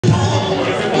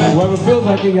Whoever feels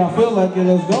like it, y'all feel like it,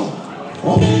 let's go.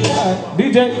 All right.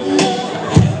 DJ.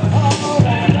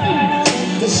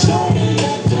 Let's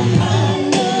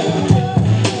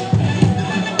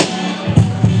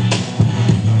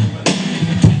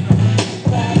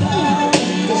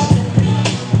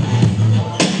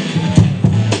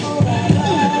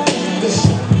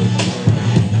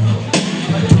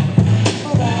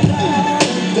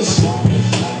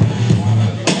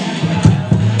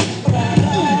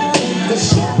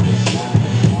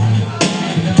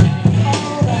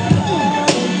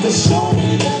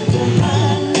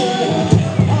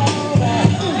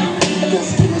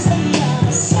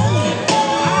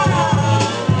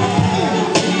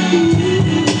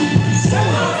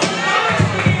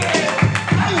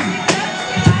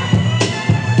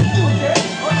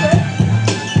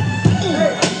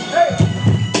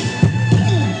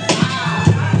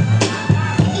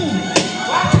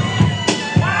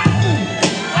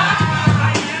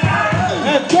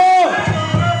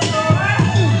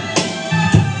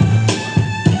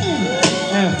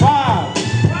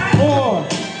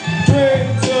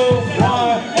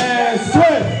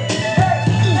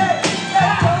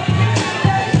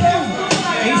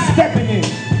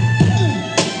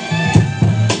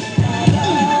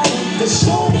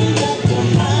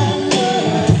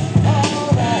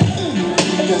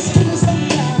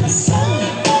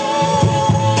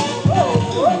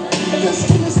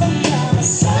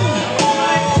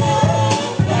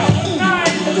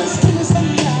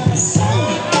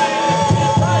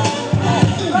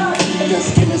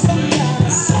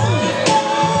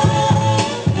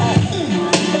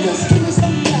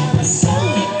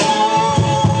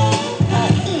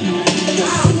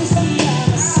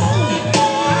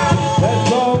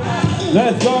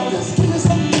go.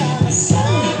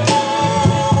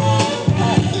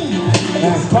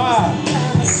 And 5,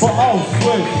 4, oh,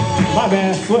 switch. My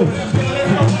bad, switch.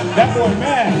 That boy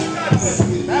mad.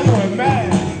 That boy mad.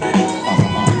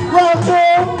 Run through.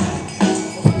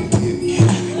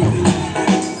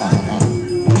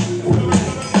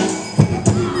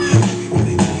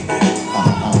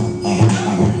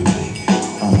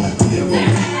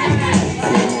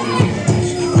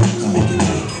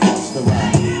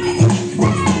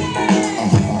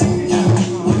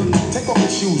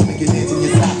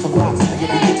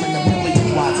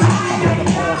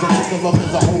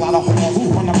 There's a whole lot of horns who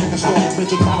run up in the store,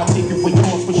 bitch, and try to take you for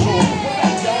yours for sure.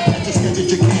 Y'all just catch it,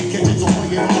 you can't catch it, so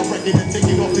bring it on the record and take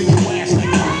it off to your ass,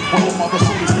 nigga. When the mother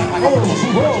shit is like a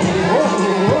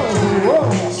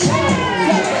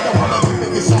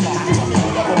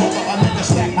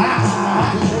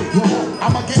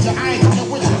I'ma get you, I ain't coming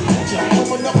with you.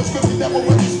 Open up a script, you never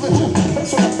will split you.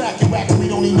 That's on the back, you back, we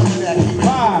don't need none of that. 5,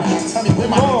 tell me where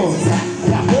my niggas is at.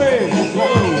 3,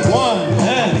 2, 1,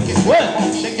 and switch.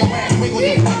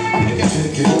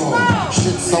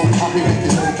 Shit's so hot, we make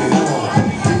it take it all.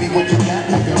 Give me what you got,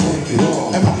 nigga, take it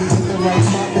all. And mommy hit the right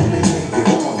spot, baby, take it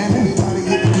all. And anybody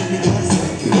hit it with me, just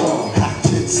take it all. Hot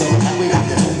shit so hot, we make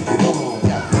it take it all.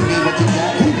 Give me what you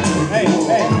got, nigga, take it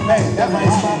all. Hey, that right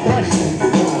spot, baby, take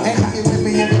it all. And hit it with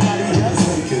me, everybody just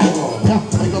take it all.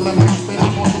 Wiggle in my house, baby,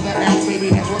 I want to that ounce, baby,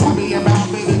 that's what I be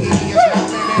about, baby, give me a shot,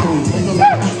 baby. Wiggle in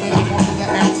my house, baby, I want to that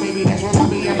ounce, baby, that's what I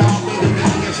be about, baby,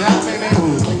 give me a shot, baby.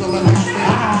 Wiggle in my house,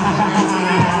 baby.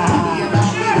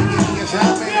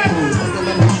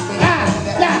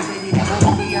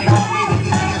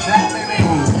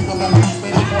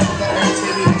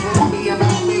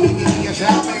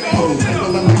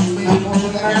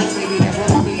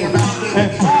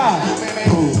 And 5,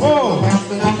 4,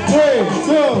 3,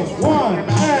 2, 1,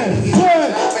 and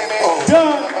switch.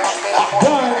 Done.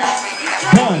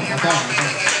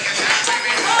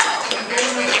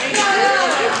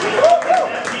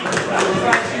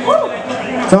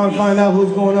 Time to find out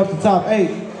who's going up the top 8.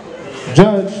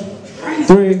 Judge.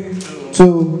 3,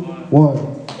 2, 1.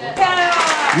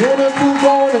 Lunatu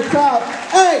going to top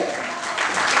 8.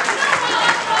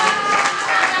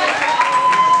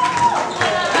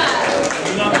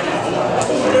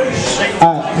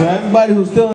 Alright, so everybody who's still